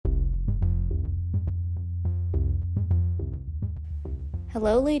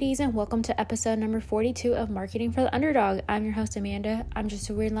Hello, ladies, and welcome to episode number 42 of Marketing for the Underdog. I'm your host, Amanda. I'm just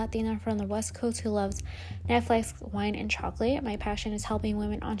a weird Latina from the West Coast who loves Netflix, wine, and chocolate. My passion is helping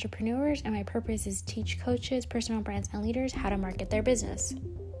women entrepreneurs, and my purpose is to teach coaches, personal brands, and leaders how to market their business.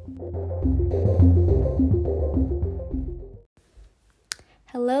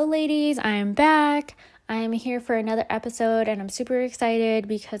 Hello, ladies. I am back. I am here for another episode, and I'm super excited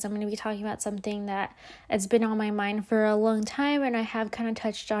because I'm going to be talking about something that has been on my mind for a long time, and I have kind of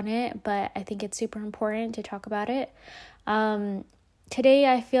touched on it, but I think it's super important to talk about it.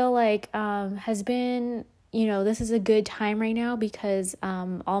 Today, I feel like has been, this is a good time right now because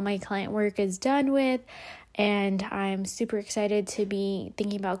all my client work is done with, and I'm super excited to be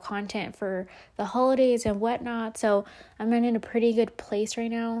thinking about content for the holidays and whatnot. So I'm in a pretty good place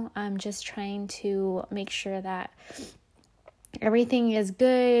right now. I'm just trying to make sure that everything is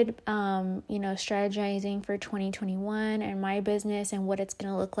good, strategizing for 2021 and my business and what it's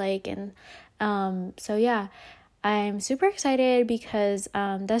going to look like. And I'm super excited because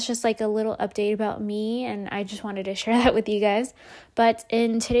that's just like a little update about me, and I just wanted to share that with you guys. But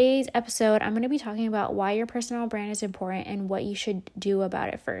in today's episode, I'm going to be talking about why your personal brand is important and what you should do about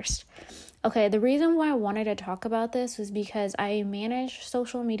it first. Okay, the reason why I wanted to talk about this was because I manage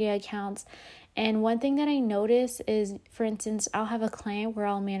social media accounts, and one thing that I notice is, for instance, I'll have a client where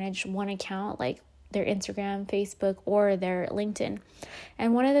I'll manage one account, like their Instagram, Facebook, or their LinkedIn.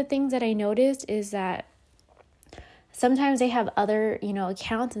 And one of the things that I noticed is that sometimes they have other,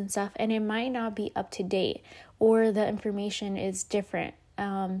 accounts and stuff, and it might not be up to date or the information is different.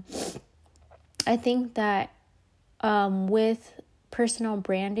 I think that with personal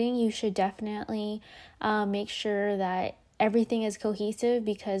branding, you should definitely make sure that everything is cohesive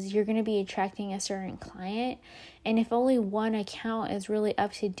because you're going to be attracting a certain client. And if only one account is really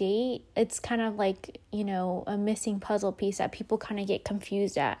up to date, it's kind of like, a missing puzzle piece that people kind of get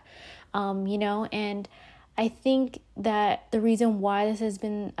confused at, and I think that the reason why this has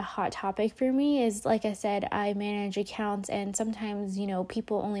been a hot topic for me is, like I said, I manage accounts, and sometimes,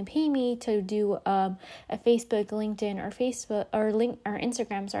 people only pay me to do a Facebook, LinkedIn, or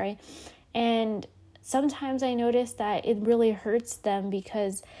Instagram, and sometimes I notice that it really hurts them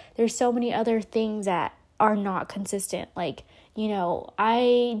because there's so many other things that are not consistent. Like,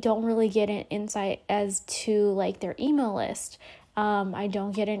 I don't really get an insight as to like their email list. I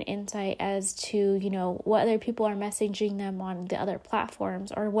don't get an insight as to, what other people are messaging them on the other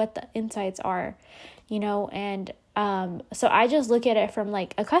platforms or what the insights are, and so I just look at it from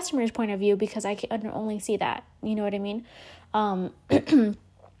like a customer's point of view because I can only see that, you know what I mean?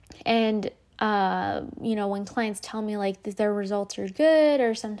 And, when clients tell me like their results are good,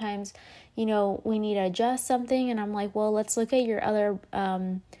 or sometimes, we need to adjust something, and I'm like, well, let's look at your other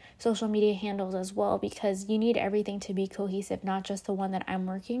social media handles as well, because you need everything to be cohesive, not just the one that I'm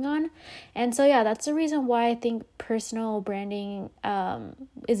working on. And so, that's the reason why I think personal branding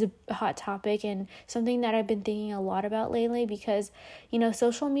is a hot topic and something that I've been thinking a lot about lately, because,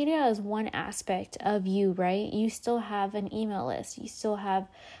 social media is one aspect of you, right? You still have an email list. You still have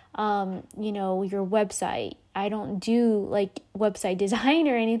your website. I don't do like website design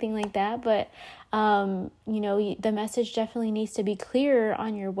or anything like that, but the message definitely needs to be clear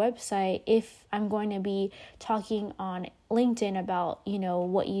on your website if I'm going to be talking on LinkedIn about,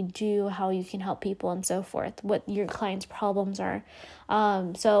 what you do, how you can help people, and so forth, what your clients' problems are.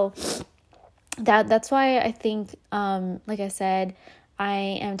 So that's why I think, like I said,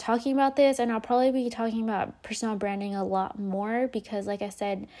 I am talking about this, and I'll probably be talking about personal branding a lot more because, like I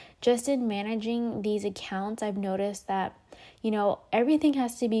said, just in managing these accounts, I've noticed that, everything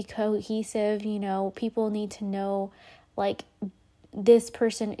has to be cohesive. People need to know, like, this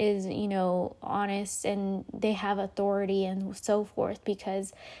person is, honest and they have authority and so forth,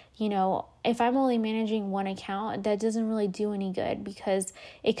 because, if I'm only managing one account, that doesn't really do any good because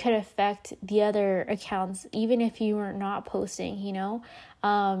it could affect the other accounts, even if you are not posting,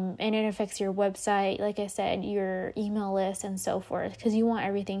 and it affects your website, like I said, your email list and so forth, because you want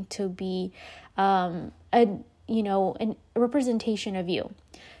everything to be, a representation of you.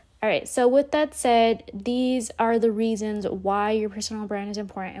 All right, so with that said, these are the reasons why your personal brand is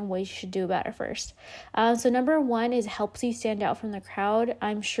important and what you should do about it first. So number one is helps you stand out from the crowd.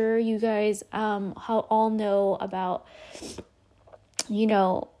 I'm sure you guys all know about,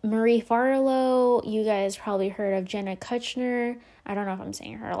 Marie Forleo. You guys probably heard of Jenna Kutcher. I don't know if I'm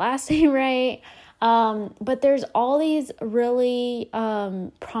saying her last name right. But there's all these really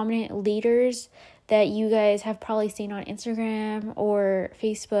prominent leaders that you guys have probably seen on Instagram or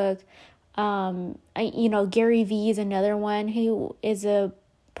Facebook. Gary Vee is another one who is a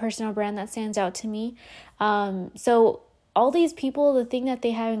personal brand that stands out to me. So all these people, the thing that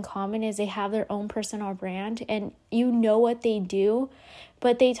they have in common is they have their own personal brand, and you know what they do,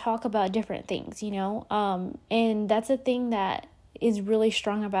 but they talk about different things, and that's a thing that is really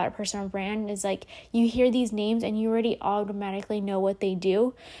strong about a personal brand, is like you hear these names and you already automatically know what they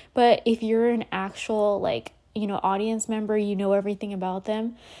do. But if you're an actual audience member, you know everything about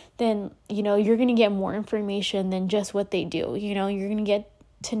them, then you're going to get more information than just what they do. You're going to get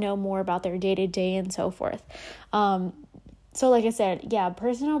to know more about their day-to-day and so forth. So like I said, yeah,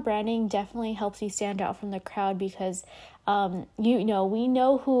 personal branding definitely helps you stand out from the crowd, because we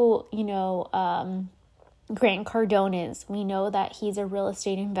know who Grant Cardone is. We know that he's a real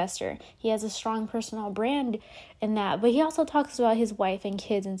estate investor. He has a strong personal brand in that, but he also talks about his wife and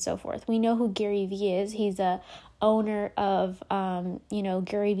kids and so forth. We know who Gary Vee is. He's a owner of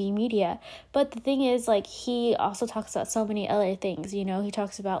Gary Vee Media. But the thing is, he also talks about so many other things. He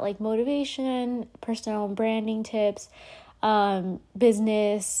talks about motivation, personal branding tips,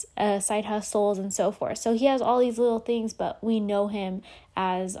 business, side hustles, and so forth. So he has all these little things, but we know him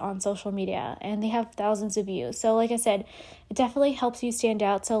as on social media, and they have thousands of views. So like I said, it definitely helps you stand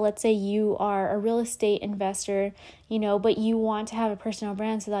out. So let's say you are a real estate investor, but you want to have a personal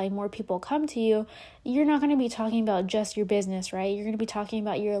brand so that more people come to you. You're not going to be talking about just your business, right? You're going to be talking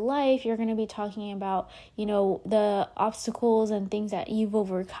about your life. You're going to be talking about, the obstacles and things that you've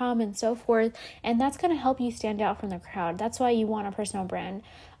overcome and so forth. And that's going to help you stand out from the crowd. That's why you want a personal brand.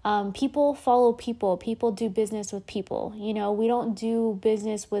 People follow people. People do business with people. We don't do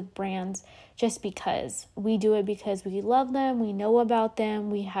business with brands just because. We do it because we love them, we know about them,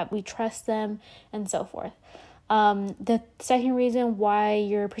 we trust them, and so forth. The second reason why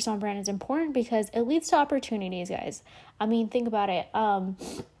your personal brand is important, because it leads to opportunities, guys. I mean, think about it.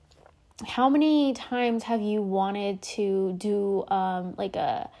 How many times have you wanted to do a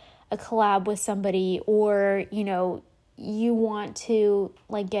collab with somebody, or you want to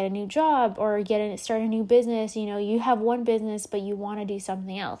get a new job or start a new business? You have one business, but you want to do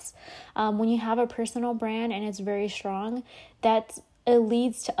something else. When you have a personal brand and it's very strong, it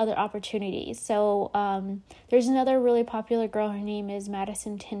leads to other opportunities. So there's another really popular girl. Her name is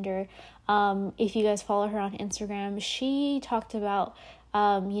Madison Tinder. If you guys follow her on Instagram, she talked about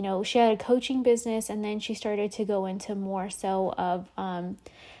she had a coaching business, and then she started to go into more so of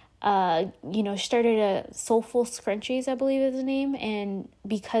she started a Soulful Scrunchies, I believe is the name, and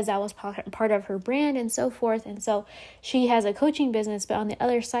because that was part of her brand and so forth. And so she has a coaching business, but on the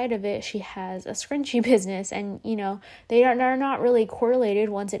other side of it, she has a scrunchie business, and they're not really correlated.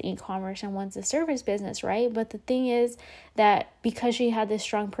 One's an e-commerce and one's a service business, right? But the thing is that because she had this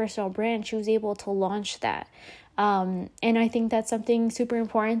strong personal brand, she was able to launch that. And I think that's something super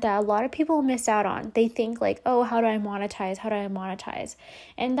important that a lot of people miss out on. They think oh, how do I monetize?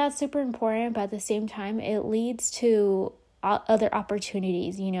 And that's super important, but at the same time, it leads to other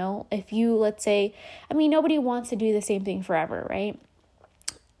opportunities. If you, let's say, nobody wants to do the same thing forever, right?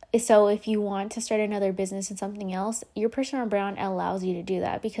 So if you want to start another business and something else, your personal brand allows you to do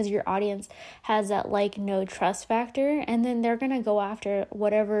that, because your audience has that no trust factor, and then they're going to go after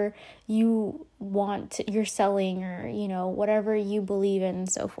whatever you want, you're selling, or whatever you believe in and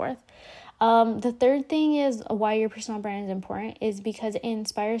so forth. The third thing is why your personal brand is important is because it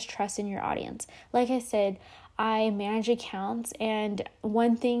inspires trust in your audience. Like I said, I manage accounts, and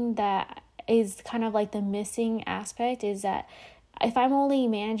one thing that is kind of the missing aspect is that if I'm only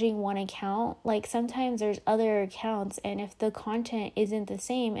managing one account, sometimes there's other accounts, and if the content isn't the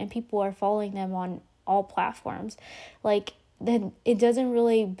same and people are following them on all platforms, then it doesn't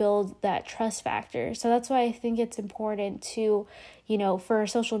really build that trust factor. So that's why I think it's important to, for a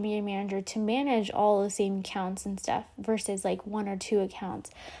social media manager to manage all the same accounts and stuff versus one or two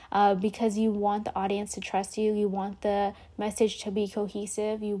accounts, because you want the audience to trust you. You want the message to be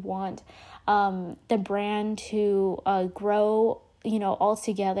cohesive. You want the brand to grow all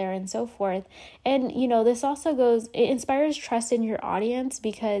together and so forth. And, this also it inspires trust in your audience,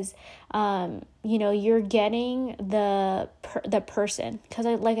 because, you're getting the person, because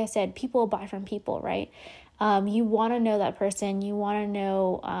like I said, people buy from people, right? You want to know that person, you want to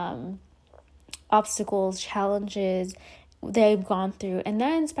know, obstacles, challenges they've gone through, and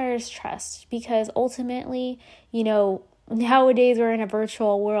that inspires trust, because ultimately, nowadays we're in a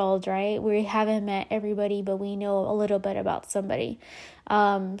virtual world, right? We haven't met everybody, but we know a little bit about somebody.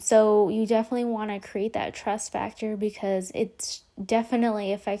 So you definitely want to create that trust factor, because it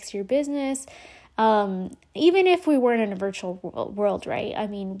definitely affects your business. Even if we weren't in a virtual world, right?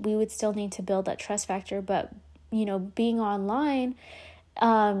 We would still need to build that trust factor, but being online,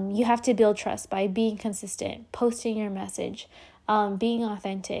 you have to build trust by being consistent, posting your message, being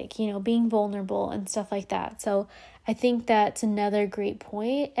authentic, being vulnerable and stuff like that. So I think that's another great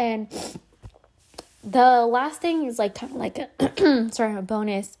point. And the last thing is like kind of like a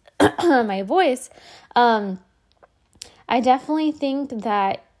bonus, my voice. I definitely think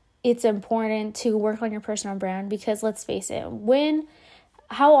that it's important to work on your personal brand because let's face it,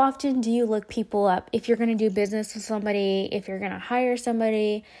 how often do you look people up? If you're going to do business with somebody, if you're going to hire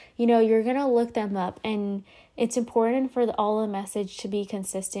somebody, you're going to look them up, and it's important for all the message to be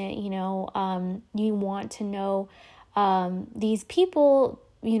consistent. You want to know these people,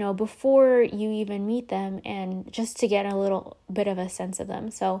 before you even meet them, and just to get a little bit of a sense of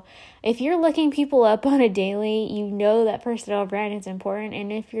them. So if you're looking people up on a daily, that personal brand is important. And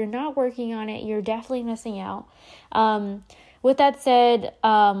if you're not working on it, you're definitely missing out. With that said,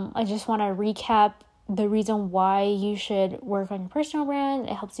 I just want to recap the reason why you should work on your personal brand.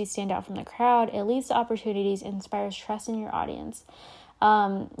 It helps you stand out from the crowd. It leads to opportunities, inspires trust in your audience.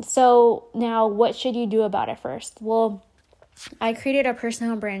 So now what should you do about it first? Well, I created a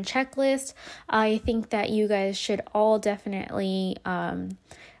personal brand checklist. I think that you guys should all definitely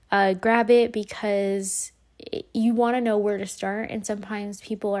grab it because you want to know where to start, and sometimes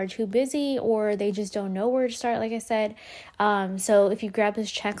people are too busy or they just don't know where to start, like I said. So if you grab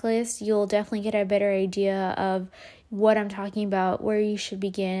this checklist, you'll definitely get a better idea of what I'm talking about, where you should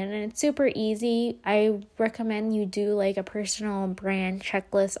begin. And it's super easy. I recommend you do like a personal brand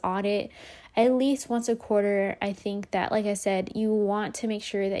checklist audit at least once a quarter. I think that, like I said, you want to make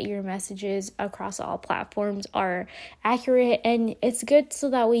sure that your messages across all platforms are accurate, and it's good so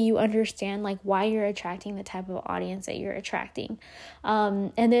that way you understand like why you're attracting the type of audience that you're attracting.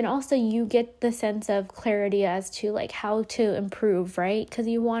 And then also you get the sense of clarity as to like how to improve, right? Because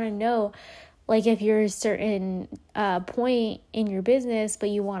you want to know, like if you're a certain point in your business, but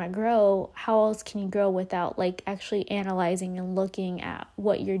you want to grow, how else can you grow without like actually analyzing and looking at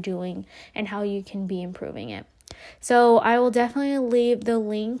what you're doing and how you can be improving it? So I will definitely leave the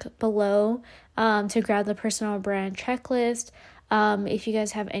link below to grab the personal brand checklist. If you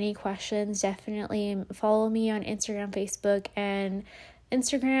guys have any questions, definitely follow me on Instagram, Facebook, and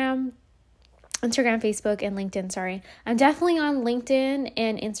Facebook, and LinkedIn, sorry. I'm definitely on LinkedIn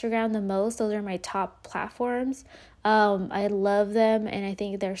and Instagram the most. Those are my top platforms. I love them and I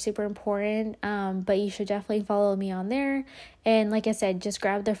think they're super important. But you should definitely follow me on there. And like I said, just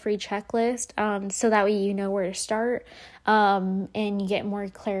grab the free checklist so that way you know where to start and you get more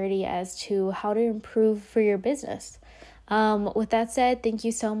clarity as to how to improve for your business. With that said, thank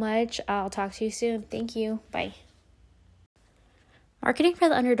you so much. I'll talk to you soon. Thank you. Bye. Marketing for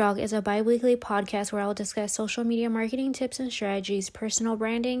the Underdog is a bi-weekly podcast where I'll discuss social media marketing tips and strategies, personal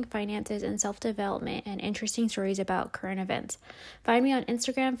branding, finances, and self-development, and interesting stories about current events. Find me on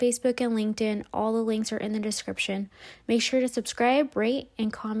Instagram, Facebook, and LinkedIn. All the links are in the description. Make sure to subscribe, rate,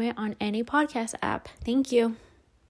 and comment on any podcast app. Thank you.